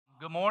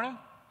Good morning.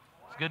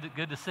 It's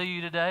good to see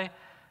you today.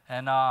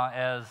 And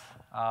as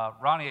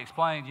Ronnie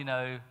explained,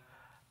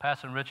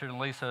 Pastor Richard and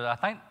Lisa, I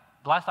think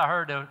last I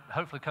heard they'll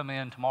hopefully come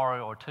in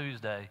tomorrow or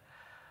Tuesday.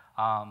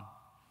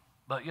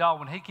 But y'all,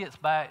 when he gets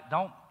back,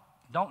 don't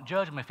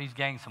judge him if he's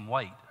gained some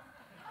weight.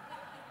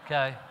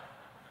 Okay?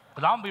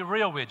 But I'm gonna be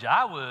real with you.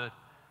 I'd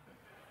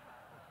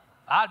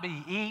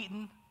be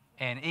eating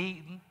and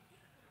eating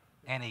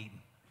and eating.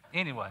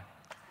 Anyway.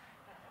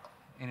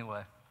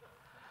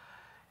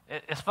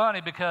 It's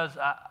funny because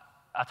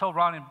I told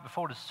Ronnie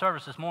before the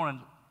service this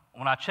morning,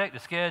 when I checked the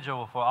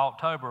schedule for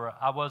October,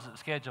 I wasn't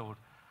scheduled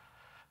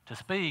to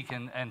speak,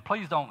 and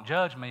please don't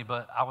judge me,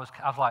 but I was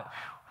like,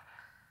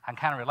 I'm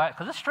kind of relaxed,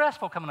 because it's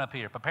stressful coming up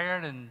here,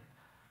 preparing and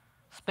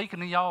speaking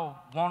to y'all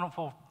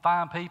wonderful,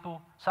 fine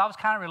people. So I was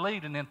kind of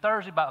relieved, and then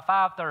Thursday about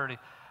 5:30,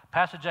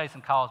 Pastor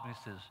Jason calls me and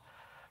says,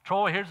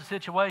 Troy, here's the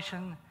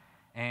situation,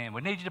 and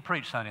we need you to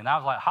preach Sunday. And I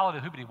was like, holiday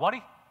hoopity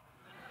whatty?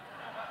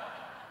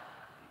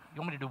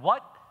 You want me to do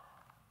what?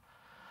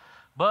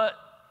 But,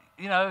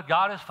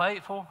 God is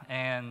faithful,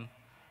 and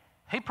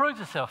he proves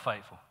himself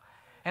faithful.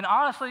 And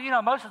honestly,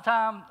 most of the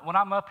time when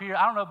I'm up here,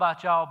 I don't know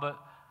about y'all, but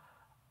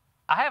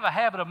I have a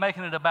habit of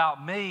making it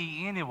about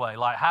me anyway.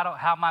 Like, how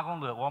am I going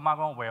to look? What am I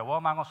going to wear? What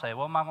am I going to say?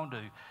 What am I going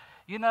to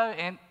do?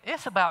 And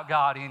it's about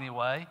God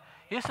anyway.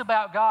 It's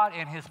about God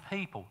and his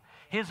people,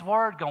 his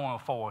word going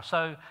forward.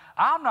 So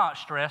I'm not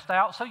stressed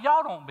out, so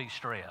y'all don't be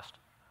stressed.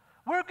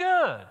 We're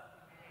good.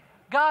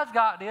 God's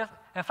got this.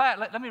 In fact,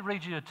 let me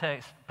read you a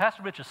text.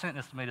 Pastor Richard sent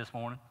this to me this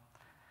morning.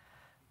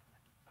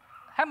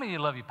 How many of you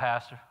love you,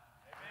 Pastor?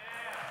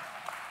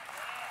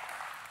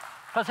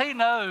 Because he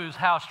knows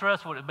how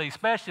stressful it would be,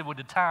 especially with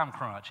the time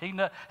crunch. He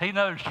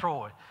knows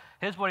Troy.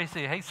 Here's what he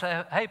said. He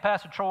said, hey,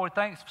 Pastor Troy,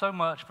 thanks so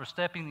much for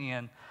stepping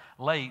in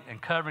late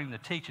and covering the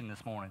teaching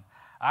this morning.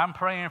 I'm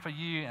praying for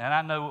you, and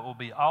I know it will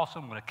be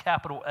awesome with a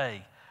capital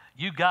A.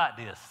 You got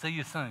this. See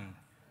you soon.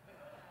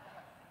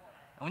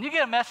 When you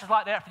get a message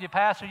like that from your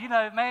pastor,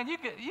 man, you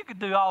could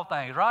do all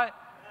things, right?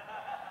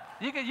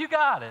 You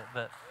got it.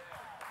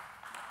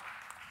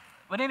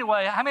 But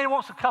anyway, how many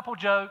wants a couple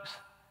jokes?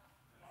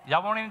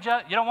 Y'all want any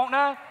jokes? You don't want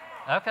none?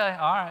 Okay,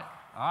 all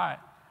right.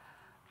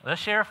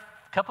 Let's share a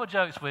couple of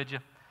jokes with you.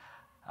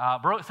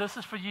 Brooks, this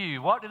is for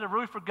you. Why did the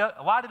roofer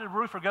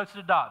go to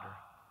the doctor?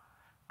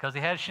 Because he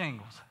had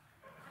shingles.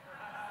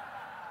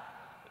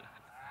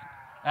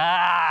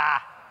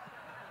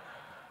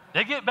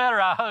 They get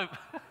better, I hope.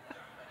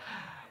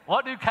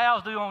 What do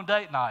cows do on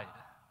date night?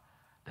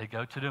 They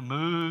go to the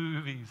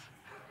movies.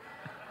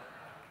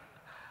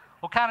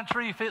 What kind of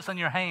tree fits in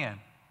your hand?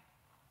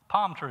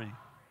 Palm tree.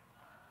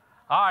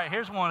 All right,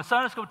 here's one. A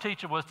Sunday school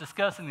teacher was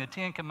discussing the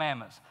 10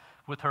 Commandments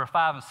with her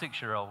 5- and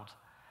 6-year-olds.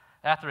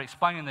 After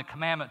explaining the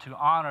commandment to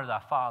honor thy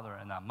father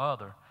and thy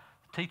mother,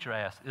 the teacher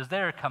asked, is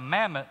there a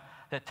commandment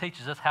that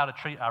teaches us how to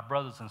treat our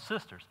brothers and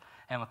sisters?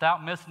 And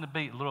without missing the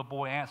beat, the little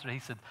boy answered, he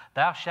said,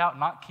 thou shalt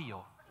not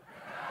kill.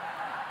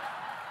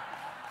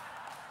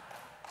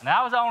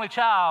 Now, I was the only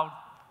child,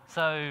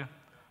 so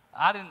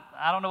I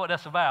don't know what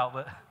that's about,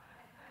 but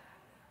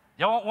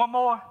y'all want one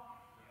more?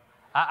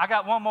 I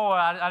got one more.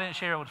 I didn't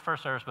share it with the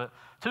first service, but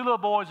 2 little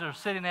boys are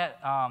sitting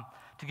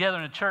together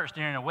in the church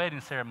during a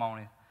wedding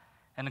ceremony,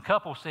 and the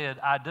couple said,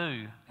 I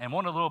do. And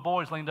one of the little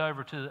boys leaned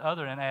over to the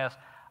other and asked,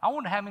 I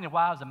wonder how many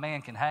wives a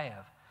man can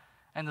have.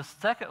 And the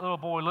second little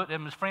boy looked at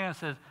his friend and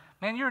said,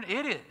 man, you're an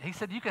idiot. He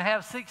said, you can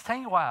have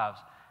 16 wives.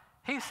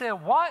 He said,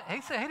 what? He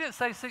said, he didn't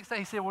say 16.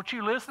 He said, weren't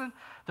you listening?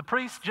 The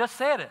priest just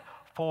said it.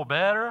 4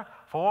 better,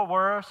 4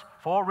 worse,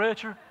 4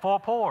 richer,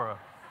 4 poorer.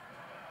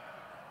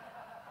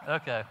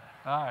 Okay,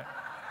 all right.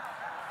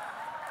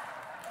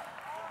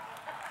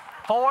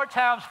 4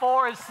 times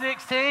 4 is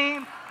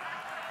 16.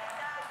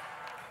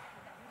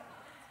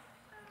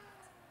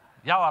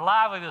 Y'all are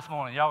lively this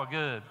morning. Y'all are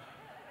good.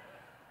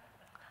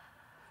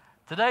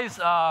 Today's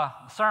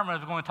sermon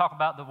is going to talk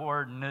about the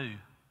word new.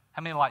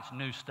 How many likes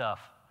new stuff?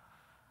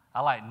 I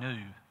like new.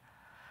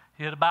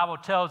 The Bible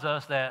tells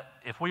us that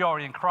if we are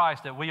in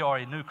Christ, that we are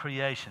a new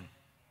creation.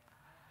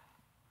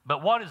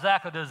 But what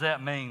exactly does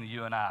that mean to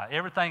you and I?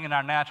 Everything in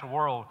our natural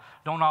world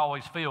don't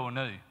always feel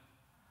new.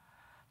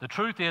 The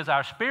truth is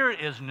our spirit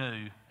is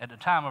new at the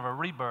time of our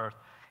rebirth,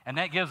 and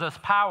that gives us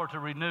power to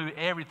renew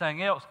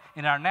everything else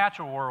in our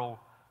natural world.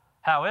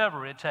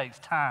 However, it takes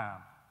time.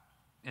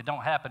 It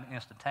don't happen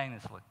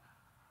instantaneously.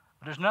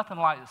 But there's nothing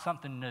like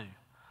something new.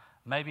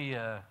 Maybe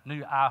a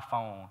new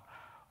iPhone,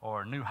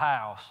 or a new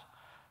house,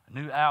 a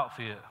new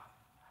outfit,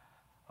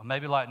 or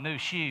maybe like new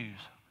shoes.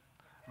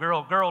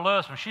 Girl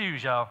loves some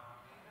shoes, y'all.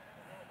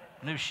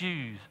 New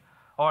shoes,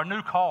 or a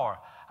new car.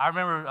 I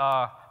remember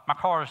my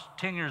car is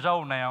 10 years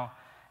old now,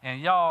 and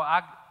y'all,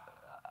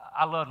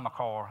 I love my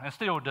car, and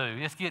still do.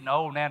 It's getting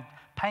old now.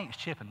 Paint's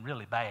chipping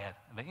really bad.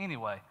 But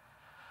anyway,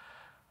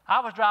 I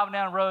was driving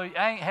down the road.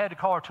 I ain't had the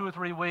car 2 or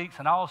 3 weeks,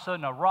 and all of a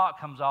sudden a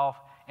rock comes off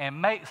and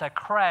makes a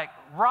crack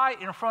right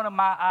in front of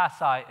my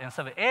eyesight. And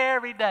so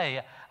every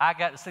day I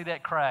got to see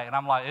that crack. And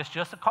I'm like, it's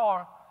just a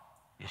car.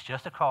 It's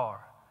just a car.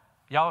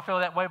 Y'all feel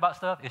that way about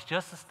stuff? It's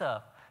just the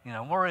stuff.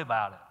 Don't worry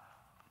about it.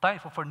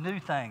 Thankful for new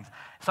things.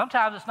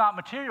 Sometimes it's not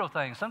material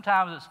things.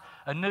 Sometimes it's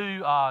a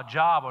new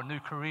job or a new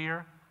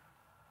career.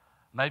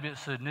 Maybe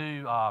it's a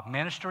new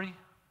ministry.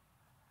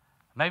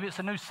 Maybe it's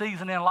a new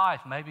season in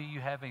life. Maybe you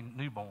have a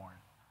newborn.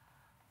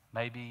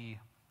 Maybe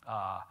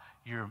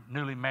you're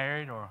newly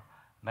married, or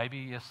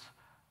maybe it's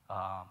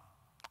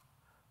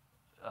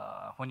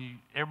when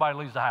everybody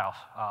leaves the house.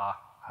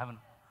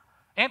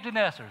 Empty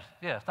nesters.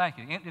 Yes, thank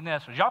you. Empty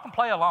nesters. Y'all can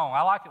play along.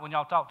 I like it when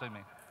y'all talk to me.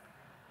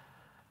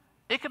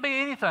 It could be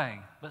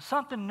anything, but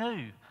something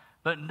new.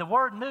 But the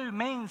word new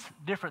means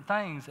different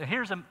things. And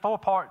here's a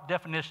 4-part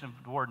definition of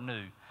the word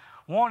new.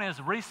 One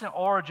is recent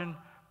origin,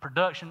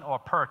 production, or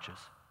purchase.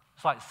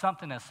 It's like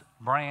something that's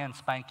brand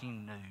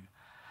spanking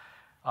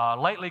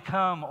new. Lately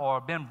come or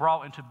been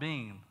brought into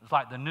being. It's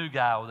like the new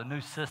guy or the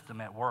new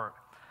system at work.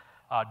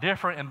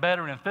 Different and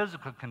better in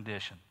physical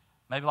condition.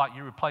 Maybe like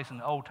you're replacing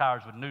the old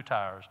tires with new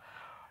tires.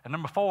 And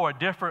number 4, a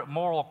different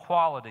moral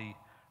quality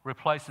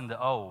replacing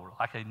the old,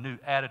 like a new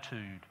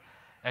attitude,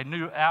 a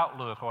new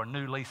outlook, or a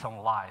new lease on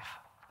life.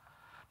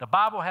 The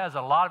Bible has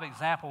a lot of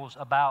examples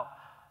about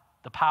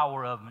the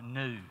power of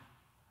new.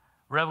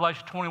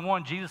 Revelation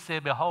 21, Jesus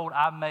said, "Behold,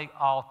 I make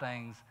all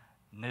things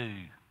new."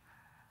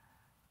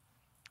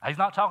 He's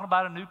not talking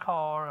about a new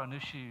car or new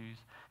shoes.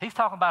 He's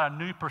talking about a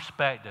new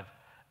perspective,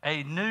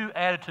 a new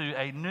attitude,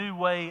 a new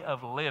way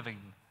of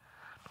living.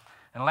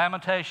 In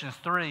Lamentations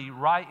 3,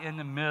 right in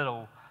the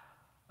middle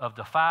of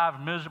the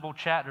 5 miserable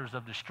chapters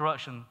of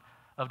destruction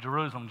of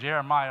Jerusalem,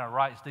 Jeremiah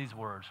writes these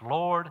words,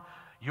 "Lord,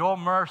 your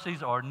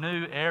mercies are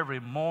new every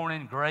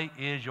morning. Great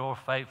is your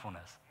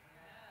faithfulness."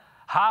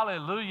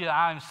 Hallelujah.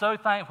 I am so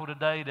thankful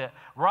today that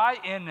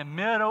right in the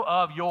middle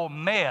of your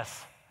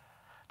mess,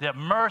 that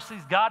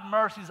mercies, God's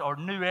mercies are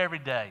new every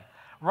day.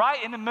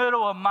 Right in the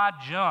middle of my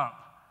junk,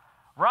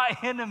 right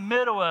in the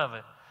middle of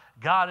it,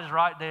 God is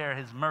right there.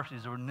 His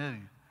mercies are new.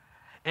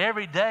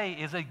 Every day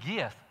is a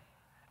gift.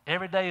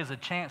 Every day is a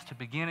chance to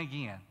begin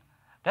again.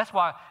 That's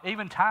why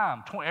even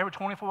time, every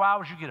 24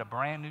 hours, you get a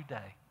brand new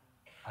day,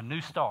 a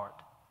new start.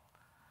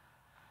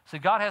 See,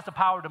 God has the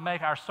power to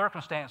make our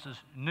circumstances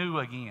new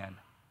again.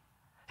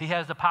 He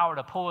has the power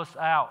to pull us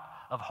out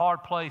of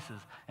hard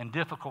places and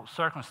difficult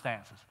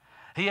circumstances.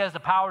 He has the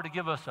power to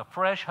give us a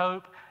fresh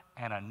hope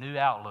and a new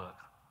outlook.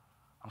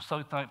 I'm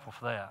so thankful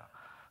for that.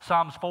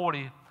 Psalms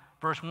 40,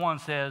 verse 1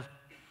 says,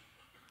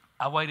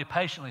 "I waited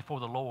patiently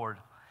for the Lord,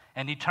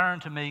 and he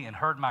turned to me and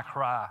heard my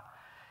cry.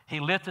 He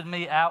lifted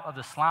me out of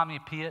the slimy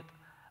pit,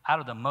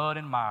 out of the mud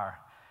and mire.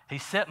 He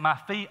set my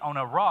feet on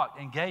a rock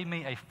and gave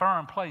me a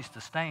firm place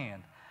to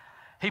stand.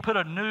 He put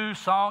a new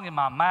song in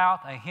my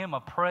mouth, a hymn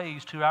of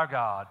praise to our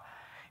God.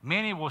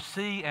 Many will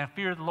see and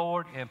fear the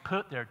Lord and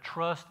put their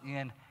trust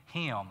in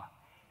him."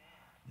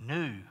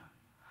 New.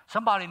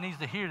 Somebody needs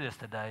to hear this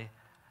today,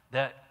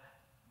 that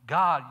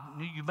God,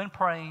 you've been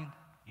praying,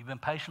 you've been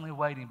patiently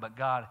waiting, but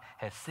God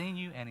has seen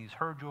you and he's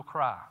heard your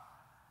cry.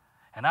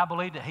 And I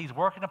believe that he's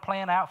working a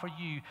plan out for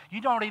you.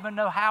 You don't even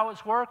know how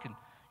it's working.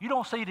 You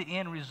don't see the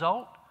end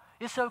result.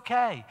 It's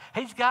okay.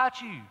 He's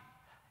got you.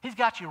 He's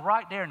got you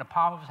right there in the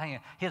palm of his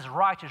hand, his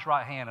righteous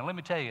right hand. And let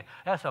me tell you,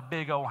 that's a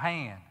big old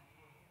hand.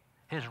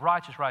 His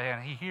righteous right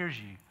hand. He hears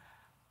you.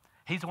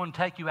 He's going to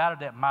take you out of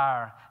that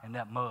mire and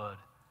that mud.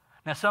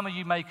 Now, some of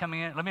you may come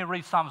in. Let me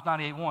read Psalms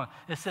 98:1.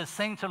 It says,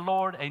 "Sing to the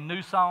Lord a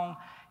new song.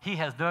 He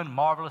has done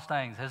marvelous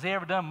things." Has he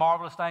ever done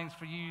marvelous things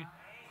for you?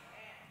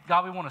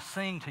 God, we want to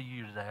sing to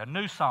you today, a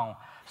new song.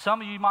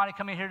 Some of you might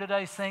come in here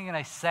today singing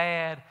a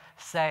sad,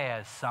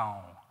 sad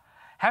song.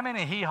 How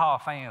many hee-haw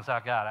fans I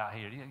got out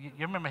here? You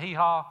remember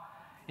hee-haw?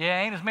 Yeah,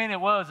 ain't as many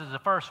it was as the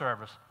first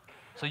service.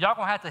 So y'all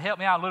going to have to help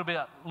me out a little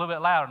bit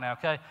louder now,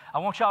 okay? I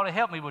want y'all to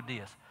help me with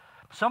this.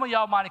 Some of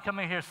y'all might come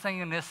in here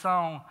singing this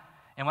song,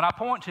 and when I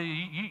point to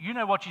you, you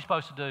know what you're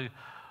supposed to do.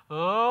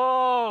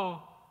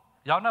 Oh,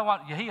 y'all know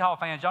what, you hee-haw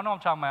fans, y'all know what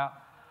I'm talking about.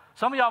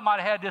 Some of y'all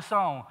might have had this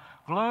song.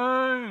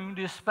 Gloom,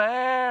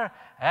 despair,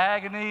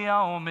 agony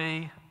on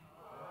me.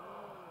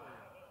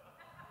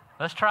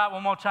 Let's try it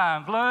one more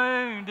time.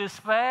 Gloom,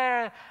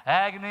 despair,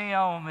 agony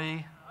on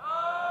me.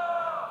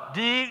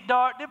 Deep,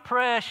 dark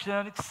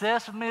depression,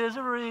 excessive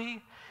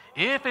misery.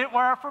 If it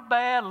weren't for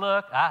bad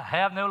luck, I'd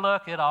have no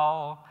luck at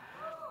all.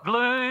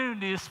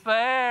 Gloom,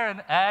 despair,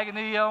 and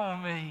agony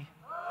on me.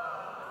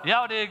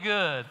 Y'all did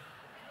good.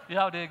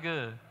 Y'all did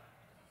good.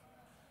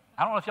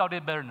 I don't know if y'all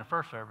did better in the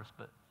first service,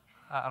 but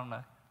I don't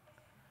know.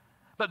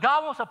 But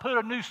God wants to put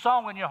a new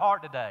song in your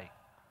heart today.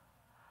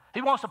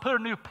 He wants to put a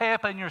new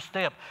pep in your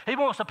step. He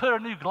wants to put a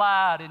new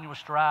glide in your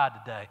stride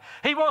today.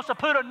 He wants to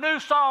put a new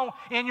song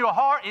in your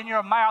heart, in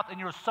your mouth, in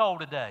your soul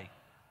today.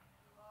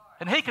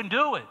 And he can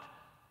do it.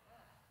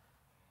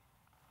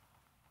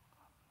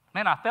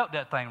 Man, I felt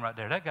that thing right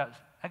there. That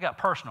got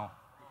personal.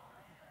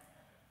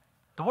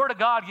 The Word of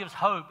God gives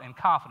hope and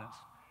confidence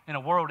in a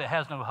world that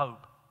has no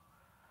hope.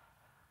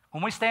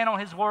 When we stand on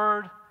His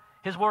Word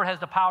has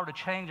the power to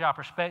change our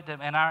perspective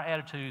and our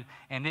attitude,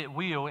 and it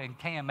will and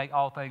can make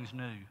all things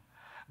new.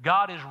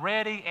 God is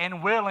ready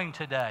and willing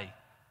today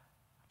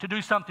to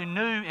do something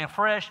new and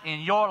fresh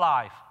in your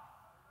life.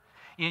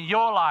 In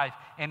your life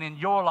and in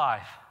your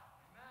life.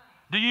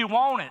 Do you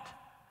want it?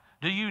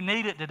 Do you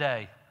need it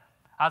today?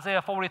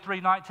 Isaiah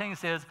 43:19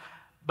 says,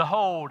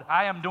 behold,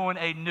 I am doing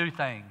a new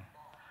thing.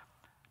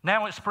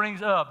 Now it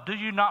springs up. Do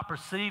you not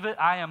perceive it?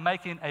 I am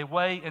making a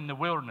way in the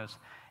wilderness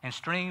and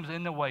streams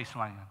in the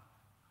wasteland.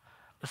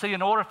 But see,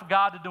 in order for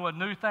God to do a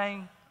new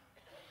thing,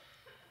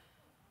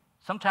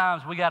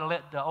 sometimes we got to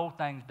let the old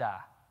things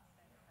die.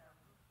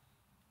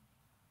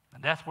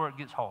 And that's where it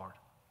gets hard.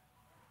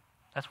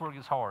 That's where it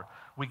gets hard.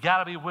 We got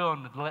to be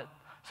willing to let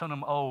some of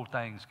them old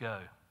things go.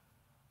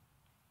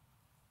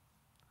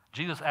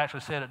 Jesus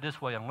actually said it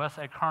this way, unless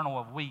a kernel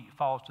of wheat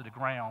falls to the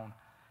ground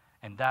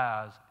and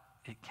dies,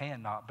 it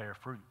cannot bear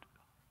fruit.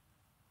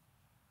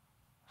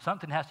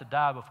 Something has to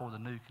die before the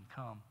new can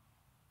come.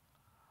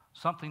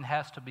 Something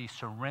has to be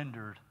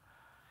surrendered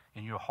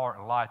in your heart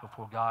and life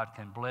before God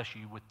can bless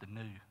you with the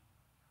new.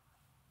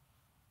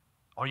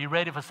 Are you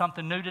ready for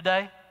something new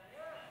today?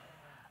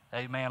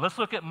 Yes. Amen. Let's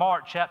look at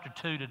Mark chapter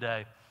 2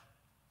 today.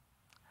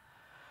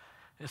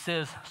 It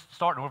says,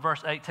 starting with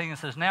verse 18, it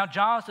says, now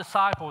John's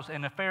disciples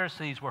and the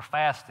Pharisees were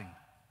fasting.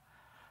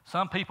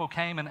 Some people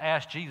came and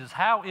asked Jesus,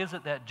 how is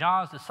it that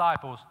John's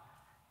disciples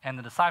and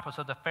the disciples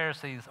of the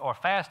Pharisees are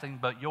fasting,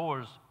 but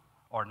yours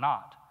are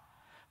not?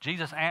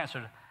 Jesus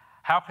answered,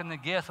 how can the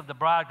guests of the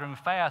bridegroom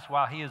fast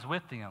while he is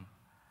with them?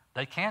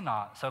 They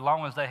cannot, so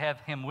long as they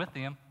have him with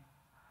them.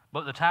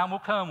 But the time will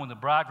come when the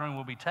bridegroom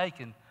will be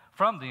taken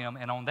from them,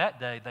 and on that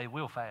day they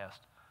will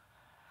fast.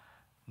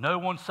 No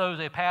one sews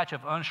a patch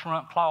of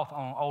unshrunk cloth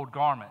on an old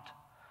garment.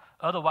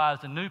 Otherwise,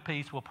 the new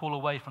piece will pull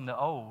away from the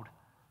old,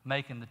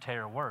 making the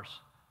tear worse.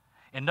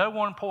 And no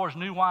one pours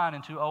new wine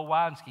into old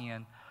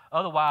wineskin.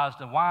 Otherwise,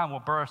 the wine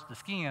will burst the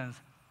skins,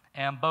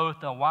 and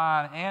both the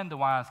wine and the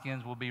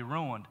wineskins will be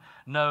ruined.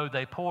 No,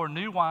 they pour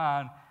new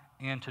wine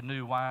into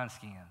new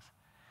wineskins.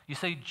 You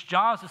see,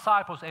 John's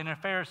disciples and the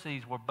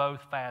Pharisees were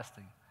both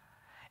fasting.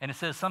 And it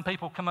says some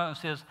people come up and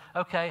says,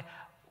 okay,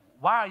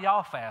 why are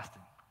y'all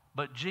fasting?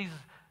 But Jesus,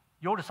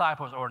 your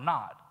disciples are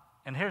not.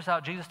 And here's how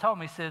Jesus told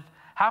me. He said,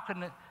 how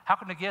can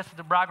the guests of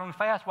the bridegroom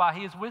fast while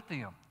he is with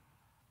them?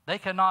 They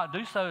cannot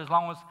do so as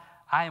long as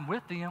I am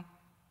with them.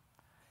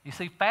 You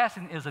see,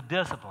 fasting is a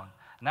discipline.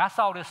 And I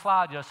saw this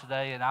slide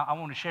yesterday, and I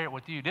want to share it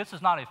with you. This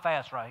is not a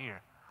fast right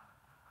here.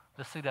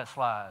 Let's see that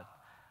slide.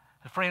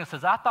 A friend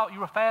says, I thought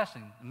you were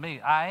fasting. Me,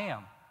 I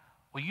am.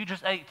 Well, you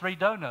just ate 3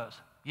 donuts.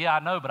 Yeah, I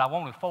know, but I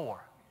wanted 4.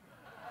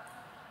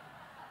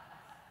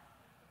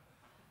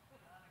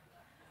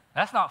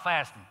 That's not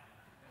fasting.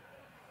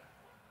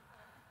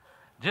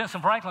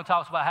 Jensen Franklin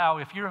talks about how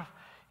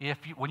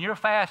when you're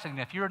fasting,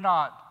 if you're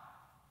not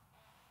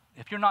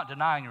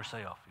denying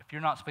yourself, if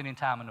you're not spending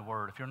time in the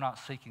Word, if you're not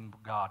seeking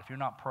God, if you're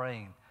not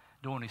praying,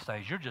 doing these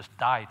things, you're just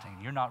dieting.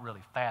 You're not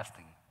really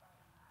fasting.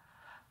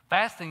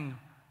 Fasting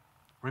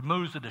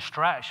removes the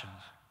distractions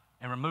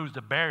and removes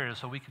the barriers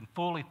so we can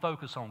fully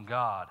focus on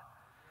God.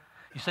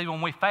 You see,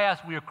 when we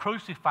fast, we are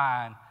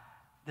crucifying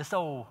this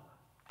old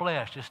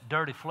flesh, this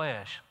dirty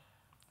flesh,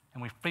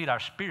 and we feed our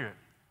spirit.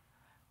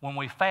 When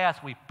we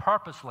fast, we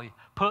purposely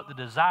put the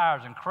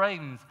desires and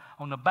cravings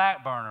on the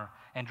back burner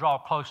and draw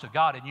close to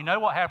God. And you know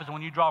what happens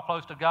when you draw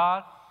close to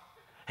God?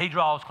 He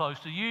draws close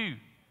to you.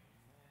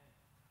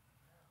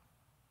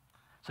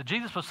 So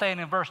Jesus was saying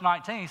in verse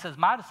 19, he says,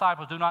 my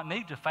disciples do not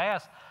need to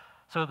fast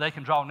so that they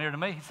can draw near to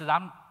me. He says,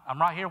 I'm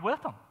right here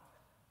with them.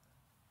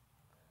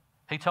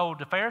 He told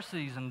the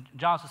Pharisees and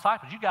John's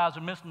disciples, you guys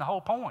are missing the whole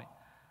point.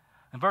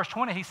 In verse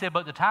 20, he said,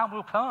 but the time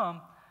will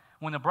come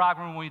when the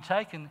bridegroom will be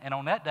taken, and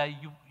on that day,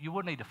 you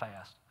would need to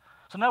fast.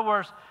 So in other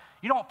words,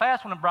 you don't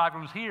fast when the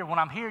bridegroom's here. When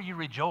I'm here, you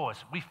rejoice.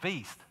 We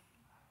feast.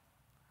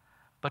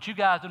 But you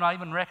guys do not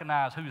even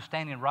recognize who is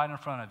standing right in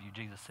front of you,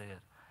 Jesus said.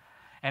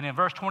 And in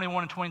verse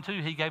 21 and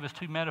 22, he gave us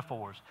 2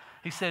 metaphors.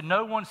 He said,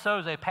 no one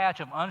sews a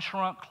patch of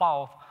unshrunk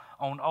cloth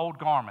on an old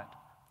garment.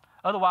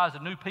 Otherwise, the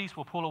new piece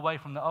will pull away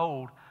from the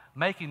old,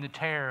 making the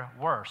tear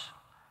worse.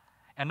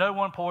 And no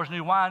one pours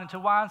new wine into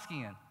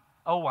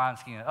old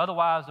wineskin.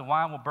 Otherwise, the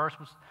wine will burst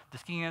with the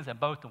skins, and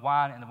both the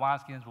wine and the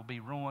wineskins will be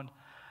ruined.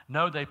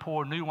 No, they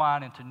pour new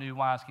wine into new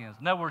wineskins.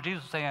 In other words,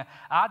 Jesus was saying,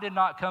 I did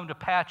not come to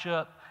patch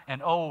up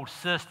an old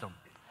system.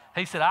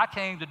 He said, I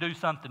came to do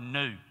something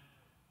new.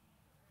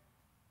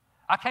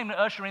 I came to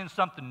usher in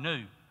something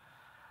new.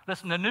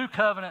 Listen, the new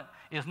covenant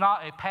is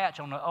not a patch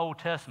on the Old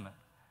Testament.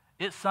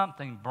 It's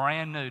something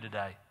brand new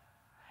today.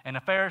 And the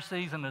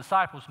Pharisees and the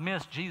disciples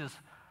missed Jesus.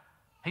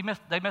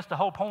 They missed the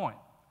whole point.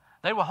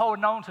 They were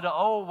holding on to the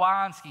old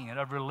wineskin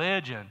of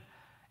religion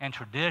and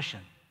tradition,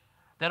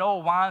 that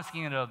old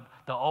wineskin of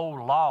the old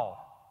law.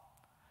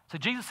 So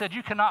Jesus said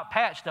you cannot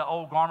patch the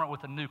old garment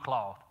with a new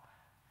cloth.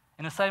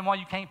 In the same way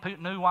you can't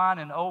put new wine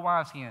in old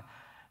wineskin.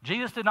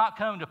 Jesus did not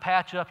come to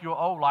patch up your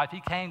old life. He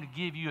came to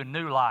give you a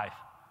new life,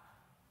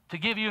 to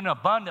give you an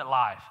abundant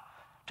life,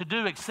 to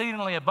do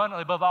exceedingly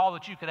abundantly above all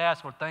that you could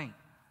ask or think.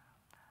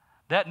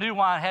 That new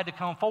wine had to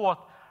come forth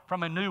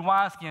from a new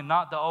wineskin,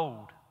 not the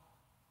old.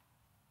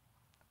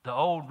 The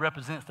old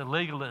represents the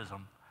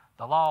legalism,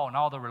 the law, and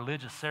all the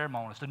religious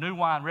ceremonies. The new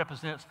wine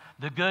represents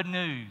the good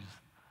news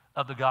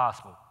of the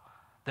gospel,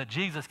 that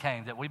Jesus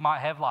came that we might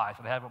have life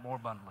and have it more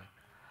abundantly.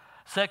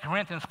 2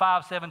 Corinthians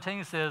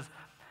 5:17 says,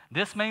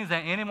 this means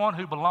that anyone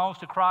who belongs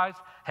to Christ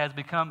has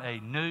become a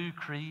new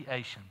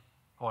creation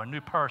or a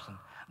new person.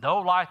 The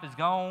old life is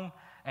gone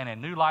and a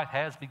new life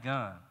has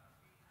begun.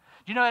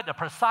 You know, at the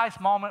precise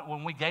moment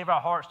when we gave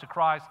our hearts to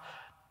Christ,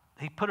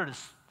 he put a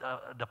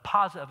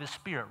deposit of his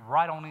Spirit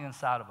right on the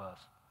inside of us.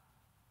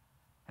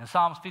 In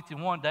Psalms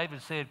 51,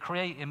 David said,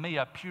 create in me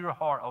a pure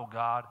heart, O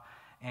God,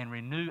 and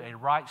renew a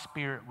right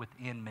spirit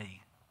within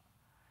me.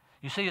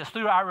 You see, it's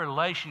through our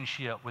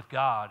relationship with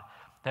God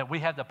that we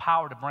have the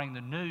power to bring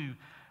the new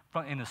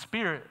in the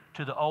spirit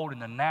to the old in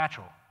the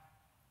natural.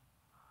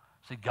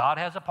 See, God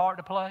has a part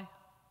to play.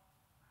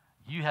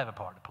 You have a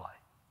part to play.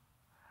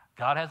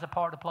 God has a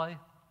part to play.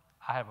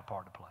 I have a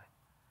part to play.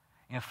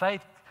 In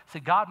faith, see,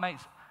 God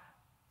makes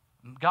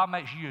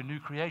you a new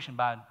creation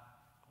by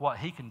what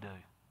he can do,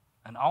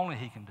 and only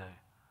he can do.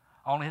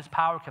 Only his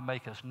power can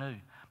make us new.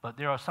 But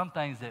there are some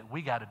things that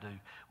we got to do.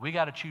 We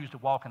got to choose to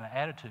walk in an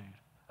attitude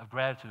of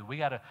gratitude. We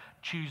got to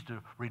choose to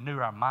renew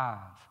our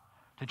minds,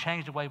 to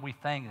change the way we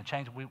think and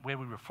change the way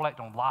we reflect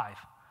on life.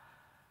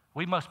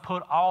 We must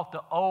put off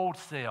the old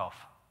self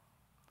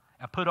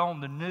and put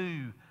on the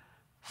new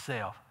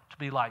self to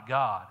be like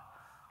God.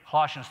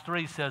 Colossians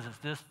 3 says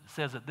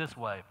it this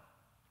way.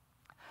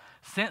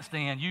 Since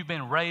then, you've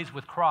been raised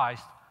with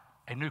Christ,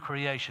 a new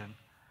creation.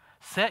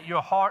 Set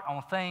your heart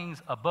on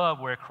things above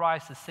where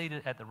Christ is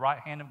seated at the right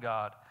hand of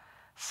God.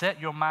 Set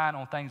your mind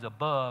on things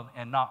above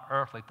and not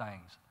earthly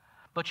things.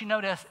 But you know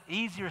that's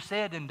easier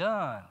said than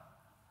done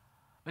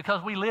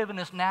because we live in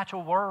this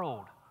natural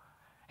world.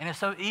 And it's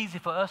so easy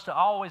for us to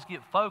always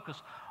get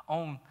focused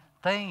on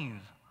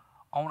things,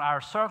 on our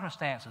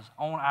circumstances,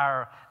 on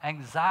our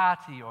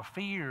anxiety or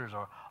fears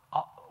or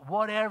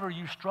whatever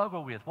you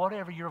struggle with,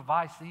 whatever your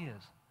vice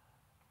is.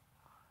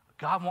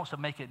 God wants to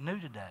make it new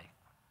today.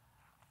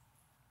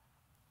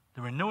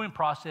 The renewing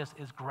process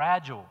is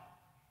gradual.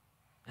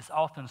 It's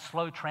often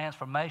slow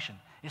transformation.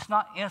 It's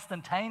not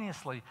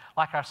instantaneously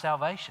like our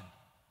salvation.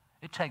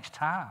 It takes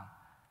time.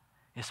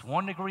 It's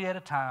 1 degree at a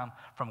time,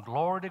 from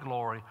glory to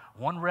glory,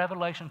 one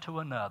revelation to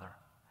another.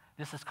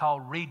 This is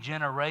called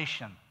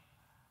regeneration.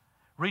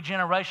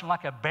 Regeneration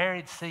like a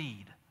buried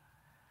seed.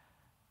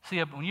 See,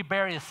 when you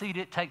bury a seed,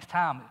 it takes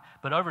time.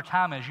 But over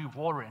time, as you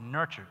water it and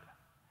nurture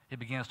it, it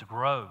begins to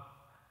grow.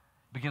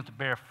 It begins to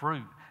bear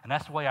fruit. And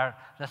that's the way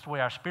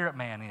our spirit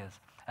man is.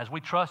 As we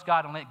trust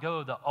God and let go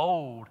of the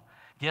old,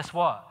 guess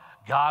what?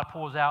 God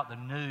pours out the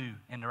new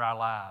into our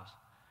lives.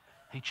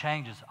 He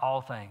changes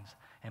all things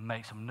and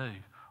makes them new.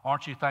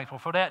 Aren't you thankful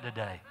for that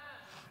today?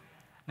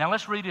 Now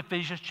let's read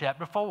Ephesians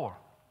chapter 4.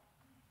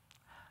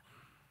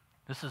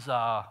 This is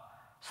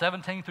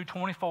 17 through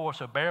 24,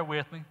 so bear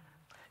with me.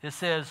 It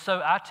says,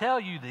 so I tell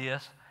you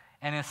this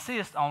and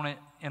insist on it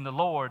in the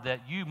Lord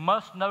that you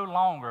must no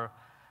longer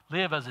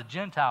live as the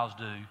Gentiles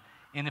do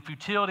in the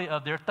futility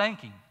of their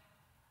thinking.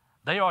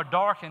 They are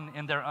darkened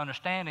in their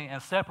understanding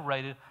and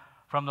separated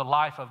from the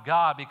life of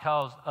God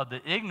because of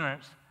the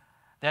ignorance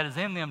that is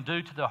in them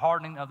due to the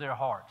hardening of their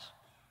hearts.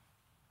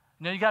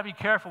 You know, you got to be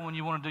careful when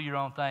you want to do your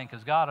own thing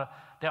because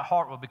that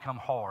heart will become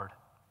hard.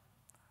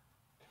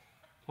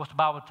 What's the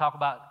Bible talk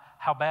about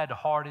how bad the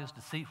heart is,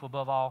 deceitful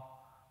above all?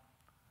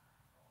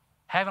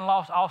 Having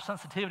lost all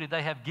sensitivity,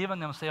 they have given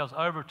themselves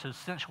over to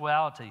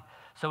sensuality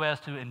so as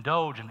to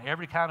indulge in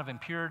every kind of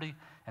impurity,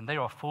 and they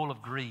are full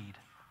of greed.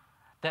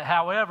 That,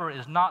 however,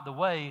 is not the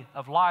way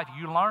of life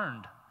you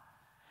learned.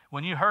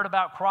 When you heard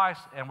about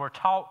Christ and were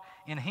taught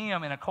in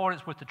him in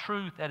accordance with the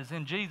truth that is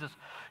in Jesus,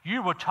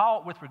 you were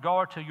taught with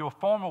regard to your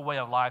former way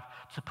of life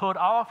to put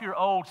off your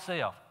old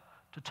self,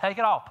 to take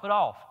it off, put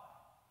off,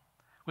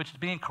 which is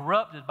being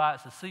corrupted by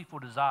its deceitful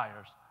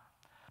desires,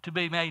 to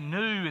be made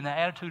new in the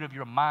attitude of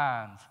your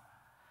minds,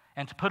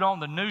 and to put on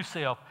the new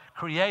self,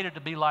 created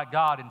to be like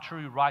God in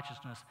true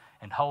righteousness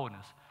and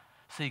holiness.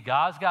 See,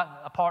 God's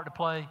got a part to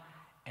play,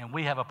 and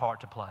we have a part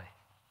to play.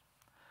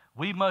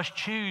 We must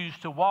choose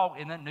to walk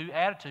in that new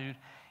attitude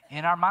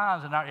in our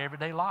minds in our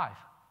everyday life.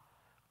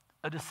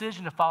 A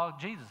decision to follow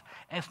Jesus.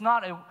 And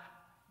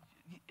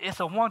it's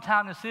a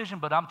one-time decision,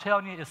 but I'm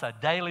telling you, it's a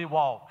daily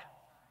walk.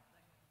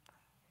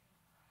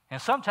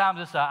 And sometimes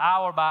it's an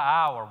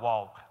hour-by-hour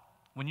walk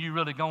when you're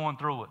really going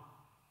through it.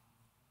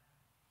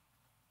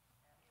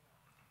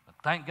 But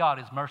thank God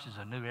his mercies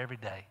are new every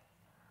day.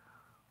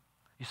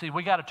 You see,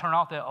 we got to turn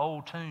off that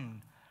old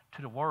tune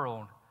to the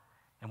world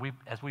and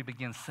as we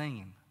begin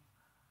singing.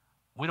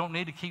 We don't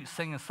need to keep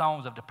singing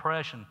songs of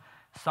depression,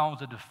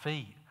 songs of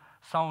defeat,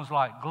 songs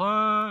like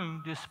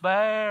gloom,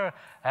 despair,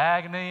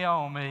 agony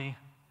on me.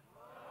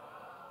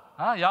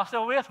 Huh? Y'all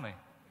still with me?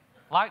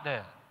 Like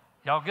that?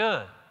 Y'all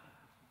good?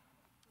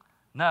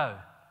 No.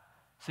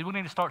 See, we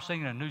need to start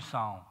singing a new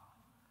song,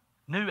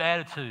 new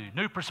attitude,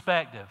 new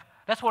perspective.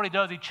 That's what he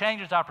does. He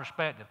changes our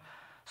perspective.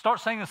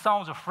 Start singing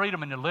songs of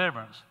freedom and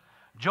deliverance,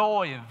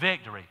 joy and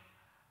victory.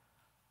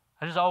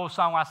 There's an old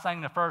song I sang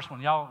in the first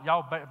one.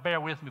 Y'all bear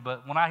with me,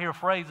 but when I hear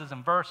phrases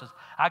and verses,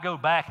 I go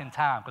back in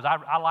time because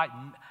I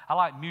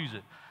like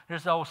music.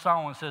 There's the old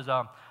song that says,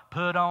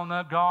 put on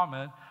the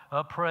garment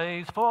of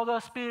praise for the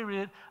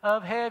spirit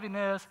of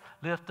heaviness.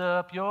 Lift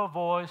up your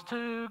voice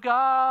to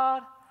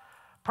God.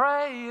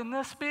 Pray in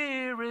the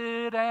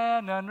spirit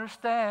and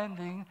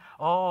understanding.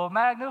 Oh,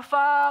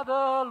 magnify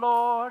the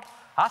Lord.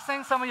 I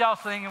seen some of y'all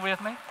singing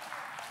with me.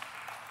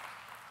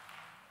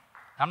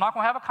 I'm not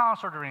going to have a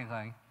concert or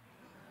anything.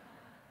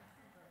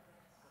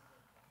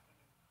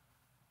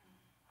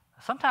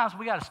 Sometimes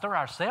we got to stir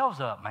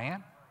ourselves up,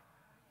 man.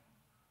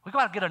 We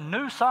got to get a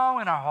new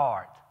song in our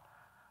heart.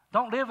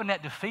 Don't live in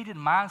that defeated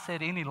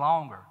mindset any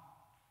longer.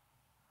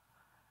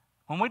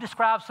 When we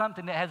describe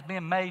something that has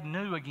been made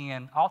new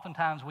again,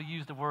 oftentimes we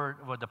use the word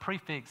or the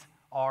prefix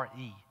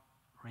re,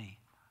 re.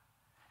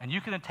 And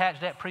you can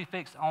attach that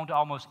prefix onto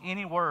almost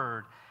any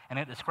word, and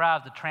it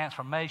describes the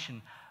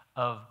transformation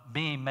of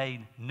being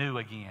made new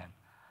again.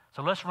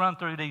 So let's run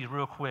through these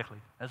real quickly.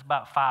 There's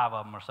about 5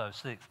 of them or so,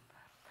 6.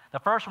 The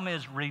first one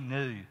is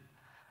renew.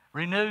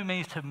 Renew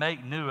means to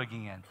make new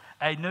again,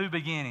 a new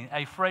beginning,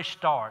 a fresh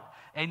start,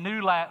 a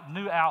new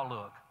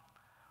outlook.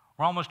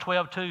 Romans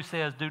 12:2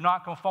 says, do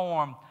not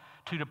conform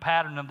to the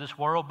pattern of this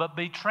world, but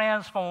be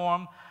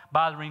transformed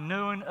by the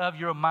renewing of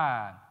your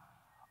mind.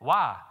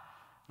 Why?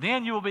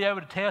 Then you will be able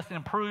to test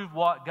and prove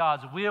what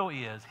God's will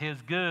is, his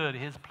good,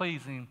 his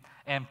pleasing,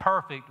 and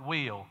perfect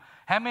will.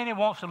 How many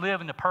wants to live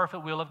in the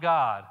perfect will of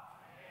God?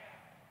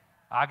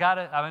 I got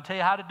it. I'm going to tell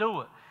you how to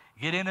do it.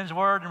 Get in his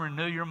word and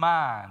renew your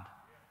mind.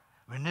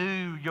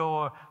 Renew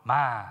your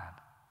mind.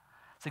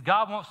 See,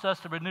 God wants us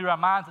to renew our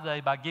mind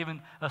today by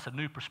giving us a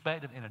new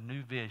perspective and a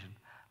new vision,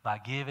 by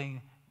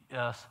giving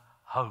us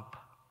hope.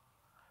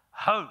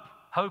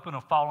 Hope in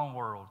a fallen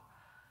world.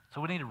 So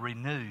we need to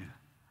renew.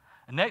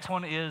 The next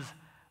one is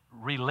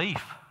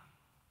relief.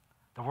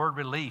 The word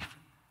relief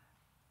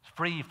is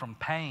free from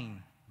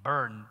pain,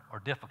 burden, or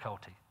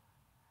difficulty.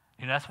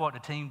 You know, that's what the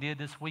team did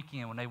this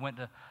weekend when they went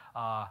to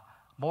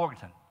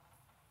Morganton.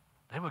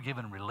 They were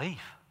given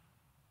relief.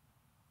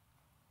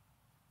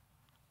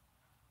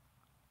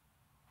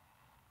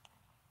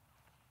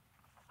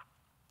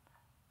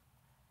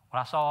 When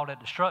I saw all that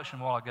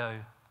destruction a while ago,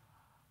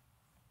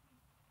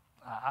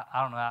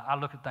 I don't know, I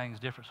look at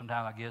things different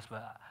sometimes, I guess,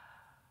 but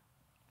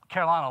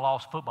Carolina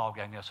lost a football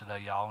game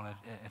yesterday, y'all, and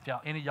if y'all,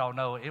 any of y'all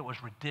know, it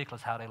was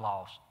ridiculous how they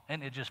lost,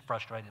 and it just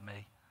frustrated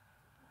me.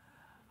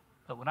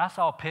 But when I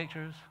saw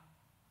pictures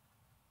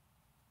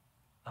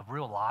of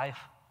real life,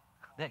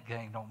 that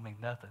game don't mean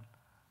nothing.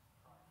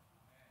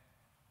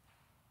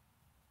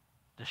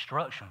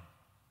 Destruction.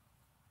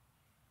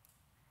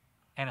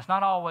 And it's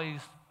not always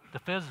the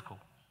physical.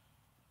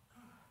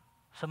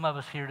 Some of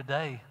us here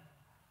today,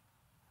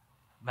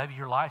 maybe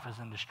your life is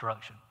in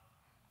destruction.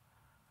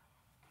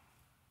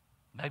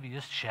 Maybe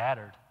it's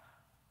shattered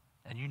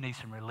and you need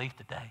some relief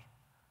today.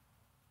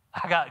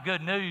 I got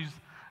good news.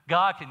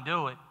 God can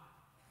do it.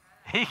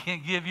 He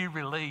can give you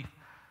relief.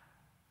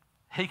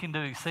 He can do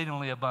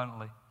exceedingly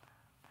abundantly.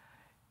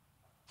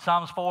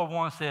 Psalms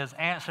 4:1 says,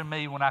 answer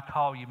me when I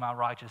call you, my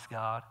righteous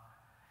God.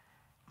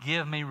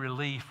 Give me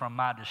relief from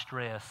my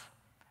distress.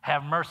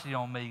 Have mercy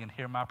on me and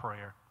hear my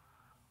prayer.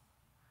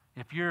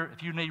 If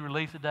you need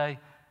relief today,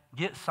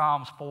 get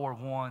Psalms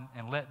 4:1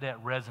 and let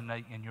that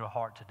resonate in your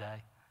heart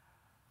today.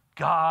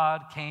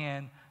 God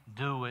can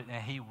do it,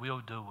 and he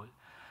will do it.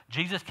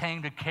 Jesus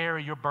came to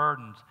carry your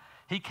burdens.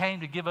 He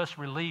came to give us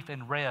relief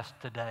and rest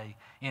today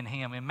in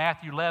him. In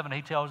Matthew 11,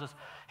 he tells us,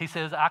 he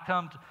says,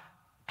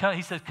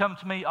 come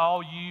to me,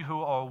 all you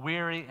who are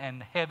weary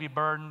and heavy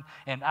burdened,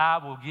 and I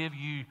will give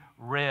you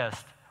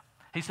rest.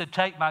 He said,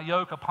 take my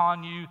yoke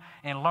upon you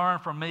and learn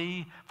from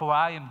me, for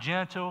I am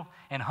gentle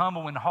and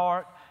humble in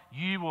heart.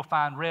 You will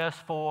find rest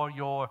for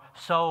your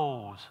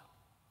souls.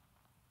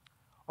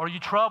 Are you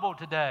troubled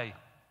today?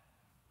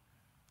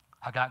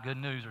 I got good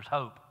news. There's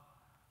hope.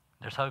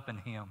 There's hope in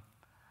him.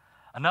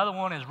 Another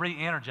one is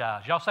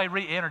re-energize. Y'all say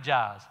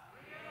re-energize.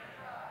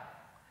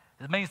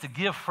 It means to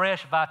give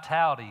fresh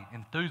vitality,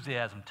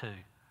 enthusiasm to.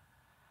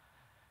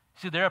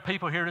 See, there are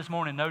people here this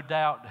morning, no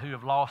doubt, who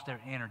have lost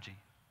their energy.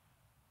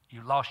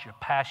 You lost your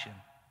passion.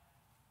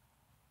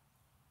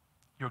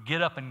 Your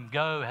get up and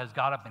go has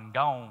got up and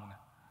gone.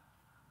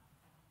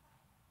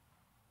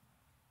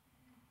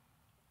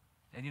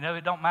 And you know,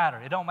 it don't matter.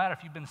 It don't matter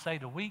if you've been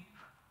saved a week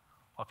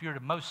or if you're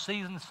the most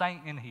seasoned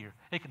saint in here.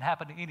 It can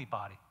happen to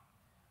anybody.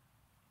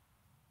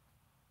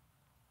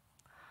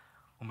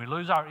 When we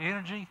lose our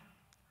energy,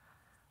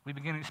 we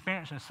begin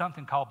experiencing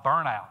something called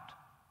burnout.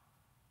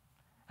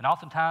 And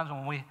oftentimes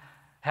when we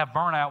have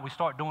burnout, we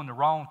start doing the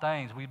wrong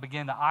things. We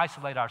begin to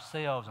isolate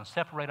ourselves and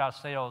separate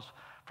ourselves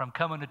from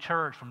coming to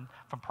church, from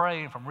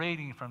praying, from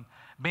reading, from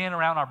being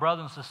around our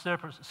brothers and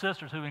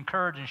sisters who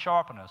encourage and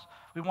sharpen us.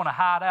 We want to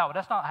hide out, but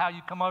that's not how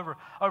you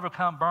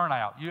overcome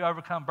burnout. You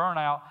overcome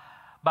burnout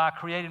by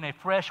creating a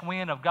fresh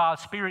wind of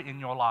God's Spirit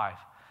in your life.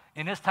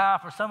 And it's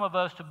time for some of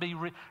us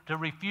to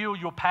refuel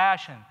your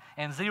passion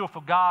and zeal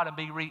for God and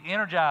be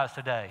re-energized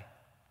today.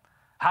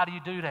 How do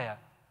you do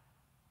that?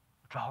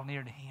 Draw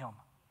near to him.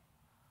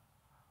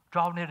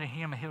 Draw near to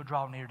him and he'll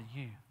draw near to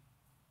you.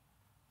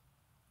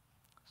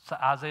 So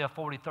Isaiah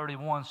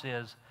 40:31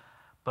 says,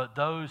 But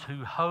those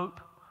who hope,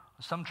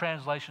 some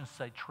translations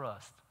say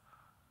trust.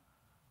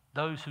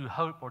 Those who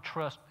hope or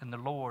trust in the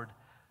Lord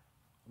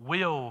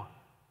will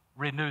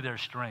renew their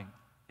strength.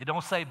 It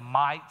don't say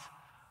might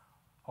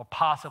or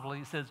possibly.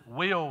 It says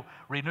will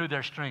renew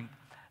their strength.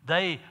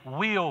 They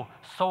will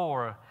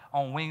soar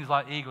on wings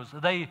like eagles.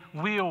 They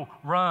will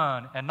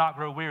run and not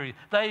grow weary.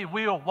 They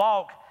will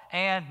walk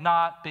and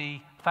not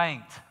be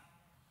faint.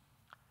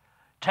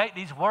 Take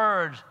these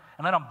words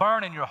and let them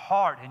burn in your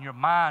heart and your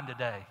mind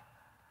today.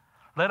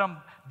 Let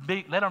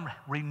them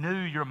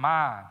renew your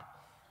mind.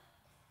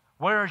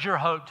 Where is your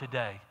hope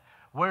today?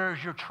 Where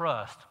is your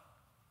trust?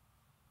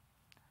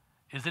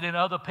 Is it in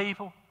other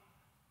people?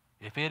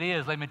 If it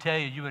is, let me tell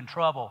you, you're in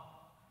trouble.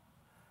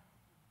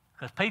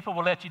 Because people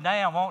will let you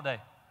down, won't they?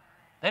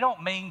 They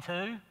don't mean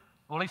to,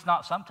 well, at least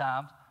not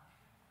sometimes.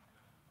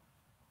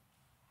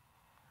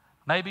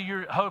 Maybe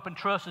your hope and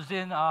trust is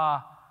in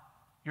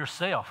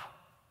yourself.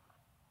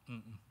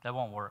 That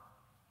won't work.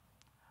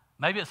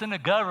 Maybe it's in the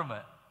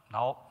government.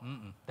 No,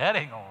 that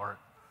ain't going to work.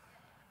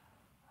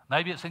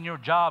 Maybe it's in your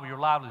job or your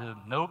livelihood.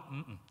 Nope,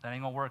 that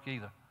ain't going to work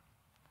either.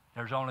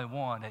 There's only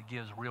one that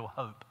gives real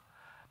hope.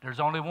 There's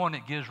only one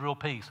that gives real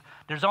peace.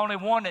 There's only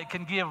one that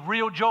can give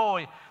real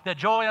joy, that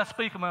joy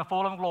unspeakable and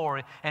full of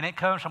glory, and it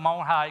comes from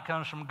on high. It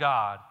comes from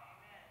God.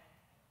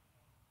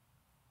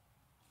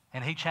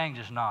 And He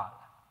changes not.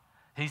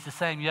 He's the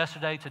same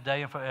yesterday,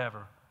 today, and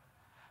forever.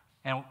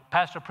 And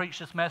Pastor preached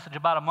this message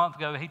about a month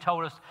ago. He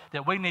told us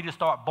that we need to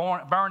start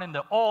burning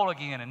the oil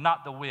again and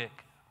not the wick.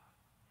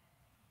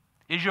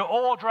 Is your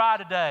oil dry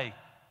today?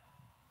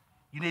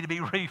 You need to be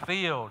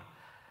refilled.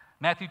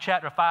 Matthew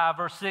chapter 5,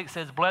 verse 6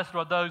 says, "Blessed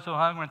are those who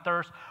hunger and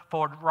thirst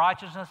for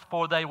righteousness,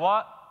 for they"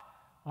 what?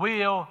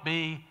 "Will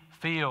be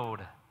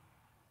filled."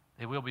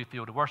 They will be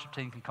filled. The worship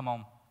team can come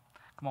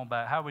on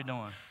back. How are we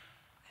doing?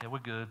 Yeah, we're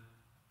good.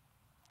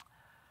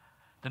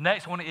 The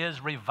next one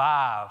is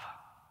revive.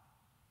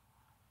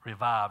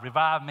 Revive.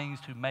 Revive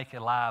means to make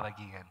alive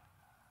again.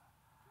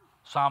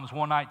 Psalms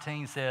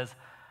 119 says,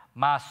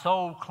 "My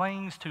soul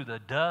clings to the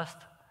dust.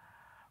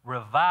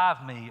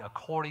 Revive me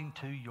according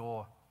to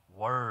your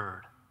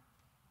word."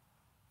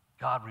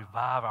 God,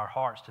 revive our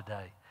hearts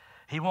today.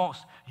 He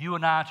wants you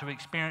and I to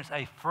experience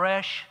a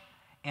fresh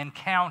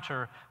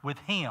encounter with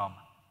Him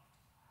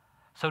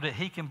so that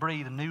He can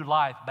breathe new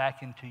life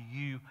back into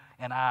you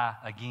and I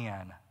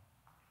again.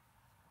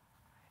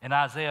 In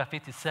Isaiah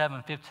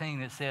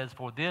 57:15, it says,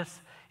 "For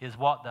this is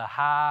what the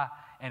high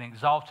and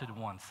exalted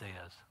one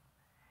says,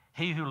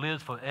 He who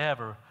lives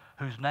forever,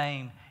 whose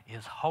name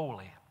is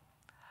holy."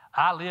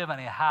 I live in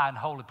a high and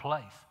holy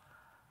place.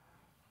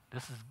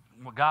 This is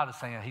what God is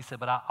saying. He said,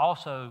 "But I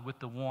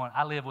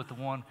live with the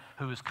one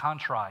who is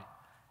contrite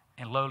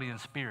and lowly in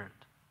spirit,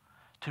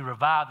 to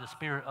revive the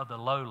spirit of the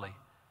lowly,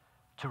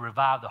 to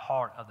revive the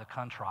heart of the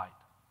contrite."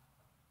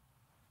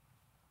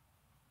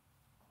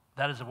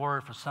 That is a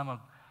word for some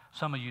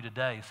of you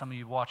today, some of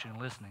you watching and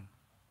listening.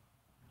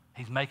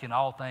 He's making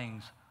all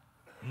things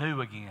new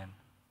again.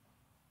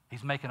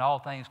 He's making all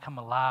things come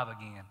alive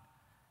again.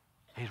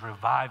 He's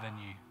reviving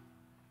you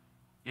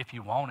if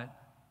you want it.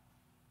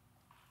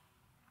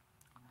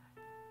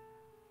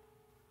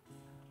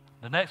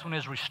 The next one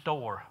is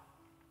restore.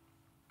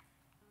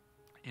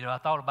 You know, I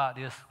thought about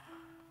this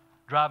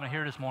driving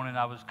here this morning.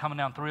 I was coming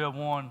down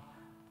 301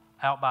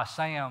 out by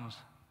Sam's.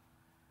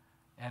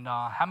 And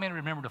how many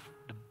remember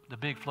the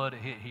big flood that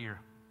hit here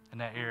in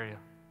that area?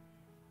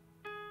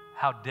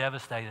 How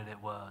devastated it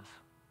was.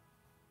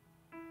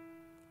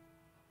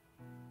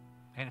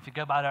 And if you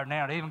go by there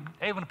now, they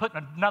even put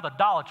another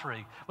Dollar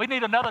Tree. We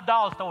need another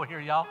dollar store here,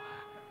 y'all.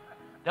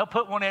 They'll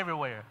put one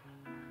everywhere.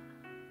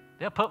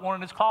 They'll put one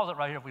in this closet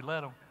right here if we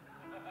let them.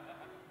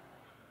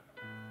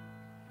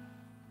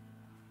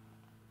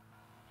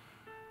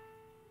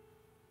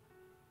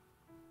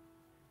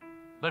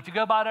 But if you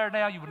go by there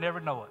now, you would never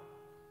know it.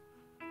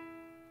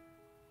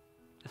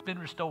 It's been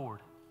restored.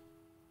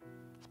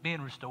 It's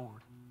being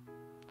restored.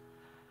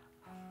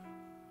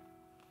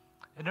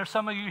 And there's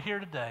some of you here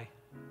today,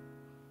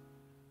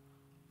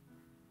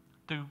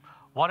 through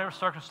whatever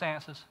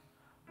circumstances,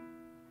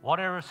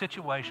 whatever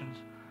situations,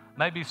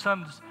 maybe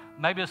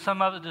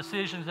some other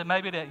decisions that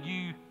maybe that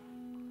you,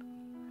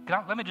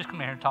 let me just come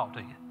here and talk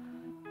to you.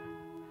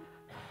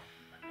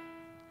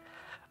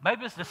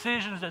 Maybe it's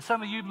decisions that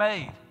some of you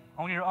made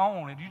on your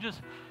own, and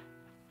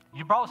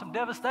you brought some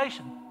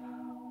devastation.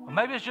 Or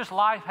maybe it's just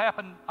life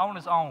happened on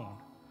its own.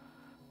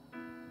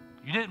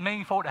 You didn't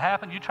mean for it to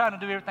happen. You're trying to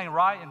do everything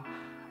right, and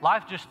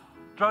life just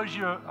throws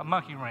you a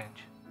monkey wrench.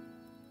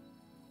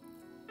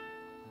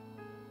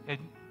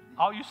 And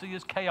all you see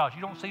is chaos.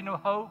 You don't see no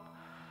hope.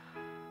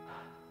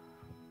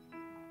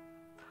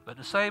 But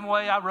the same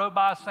way I rode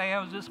by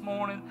Sam's this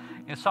morning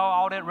and saw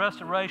all that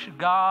restoration,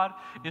 God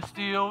is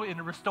still in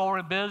the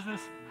restoring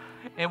business.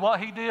 And what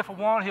He did for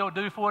one, He'll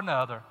do for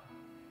another.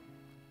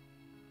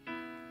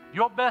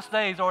 Your best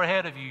days are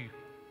ahead of you.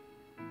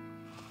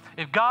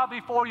 If God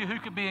be for you, who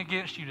can be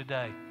against you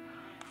today?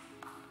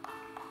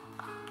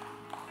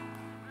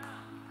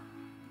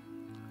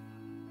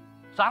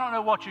 So I don't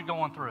know what you're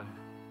going through.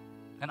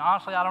 And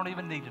honestly, I don't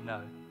even need to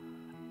know.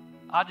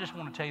 I just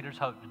want to tell you there's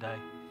hope today.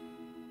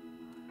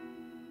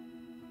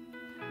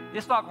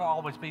 It's not going to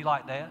always be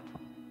like that.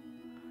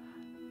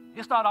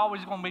 It's not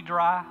always going to be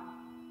dry.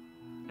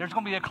 There's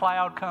going to be a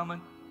cloud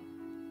coming.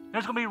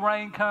 There's going to be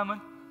rain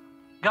coming.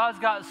 God's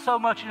got so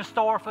much in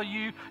store for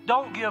you.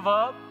 Don't give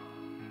up.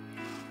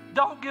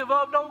 Don't give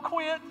up. Don't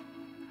quit.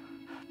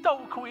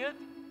 Don't quit.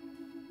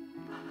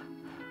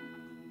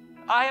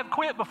 I have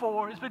quit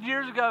before. It's been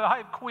years ago. I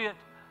have quit.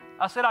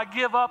 I said, I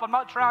give up. I'm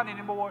not trying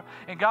anymore.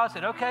 And God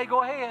said, okay,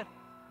 go ahead.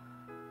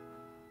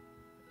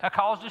 That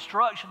caused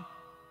destruction.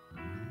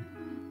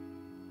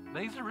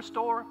 But He's a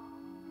restorer.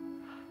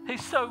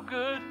 He's so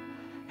good.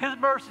 His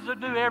mercies are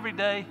new every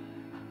day.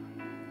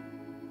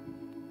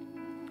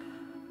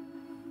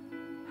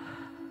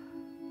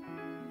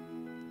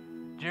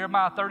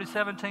 Jeremiah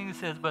 30:17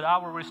 says, but I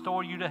will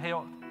restore you to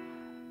health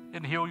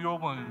and heal your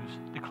wounds,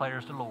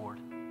 declares the Lord.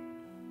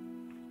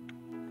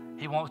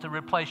 He wants to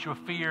replace your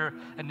fear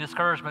and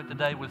discouragement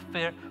today with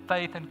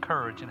faith and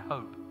courage and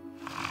hope.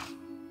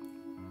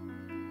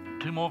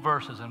 2 more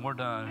verses and we're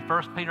done.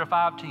 1 Peter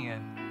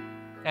 5:10.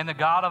 And the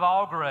God of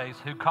all grace,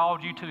 who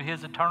called you to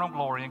His eternal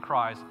glory in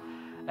Christ,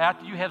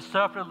 after you have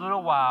suffered a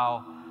little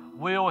while,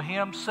 will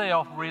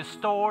Himself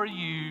restore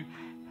you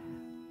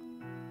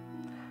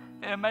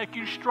and make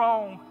you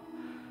strong.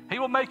 He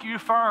will make you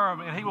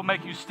firm and He will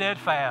make you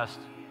steadfast.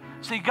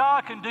 See,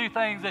 God can do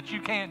things that you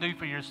can't do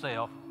for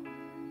yourself.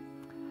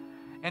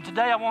 And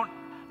today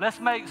let's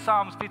make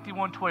Psalms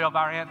 51:12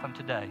 our anthem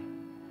today.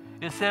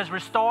 It says,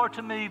 restore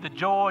to me the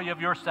joy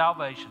of your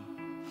salvation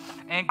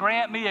and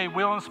grant me a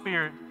willing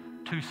spirit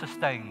to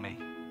sustain me.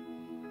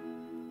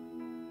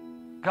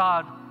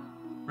 God,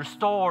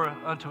 restore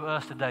unto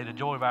us today the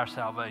joy of our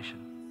salvation.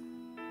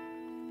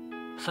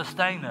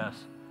 Sustain us.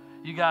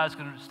 You guys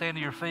can stand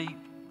to your feet.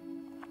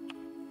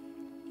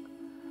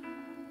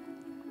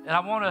 And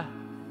I want to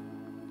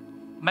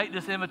make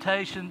this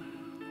invitation.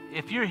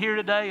 If you're here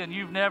today and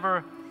you've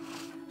never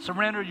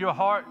surrendered your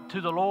heart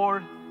to the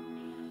Lord,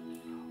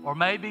 or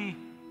maybe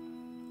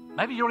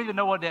you don't even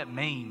know what that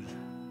means.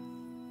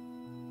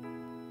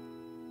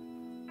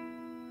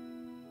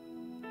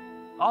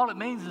 All it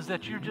means is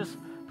that you're just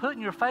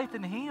putting your faith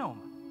in Him.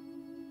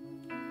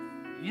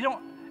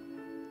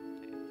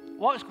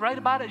 What's great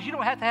about it is you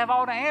don't have to have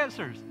all the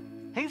answers.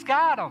 He's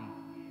got them.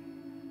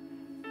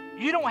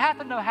 You don't have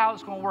to know how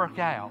it's going to work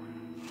out.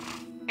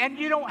 And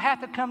you don't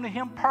have to come to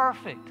Him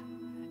perfect.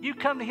 You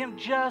come to Him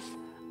just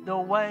the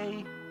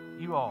way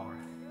you are.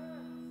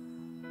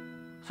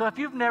 So if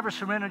you've never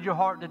surrendered your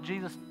heart to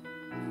Jesus,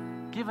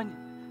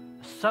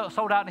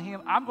 sold out to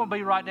Him, I'm going to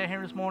be right down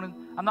here this morning.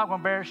 I'm not going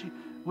to embarrass you.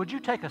 Would you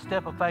take a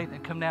step of faith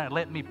and come down and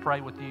let me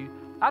pray with you?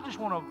 I just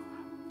want to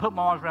put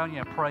my arms around you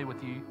and pray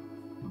with you.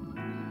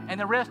 And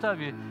the rest of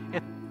you,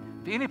 if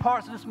any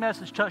parts of this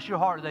message touch your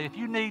heart today, if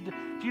you need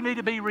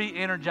to be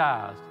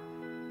re-energized,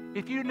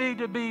 if you need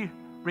to be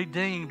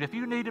redeemed, if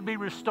you need to be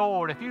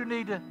restored, if you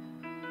need to,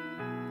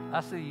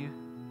 I see you.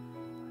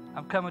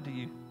 I'm coming to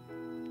you.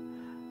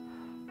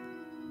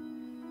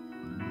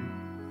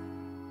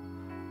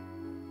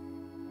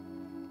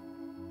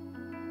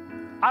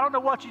 I don't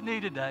know what you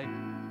need today,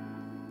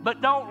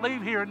 but don't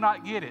leave here and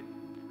not get it.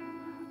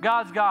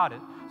 God's got it.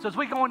 So as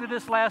we go into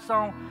this last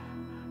song,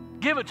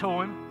 give it to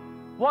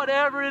Him.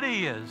 Whatever it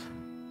is,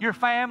 your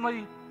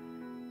family,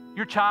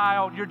 your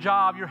child, your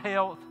job, your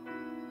health,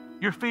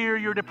 your fear,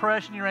 your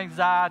depression, your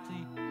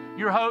anxiety,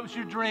 your hopes,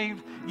 your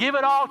dreams, give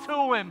it all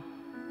to Him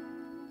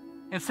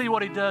and see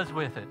what He does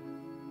with it.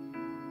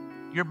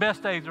 Your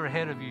best days are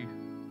ahead of you.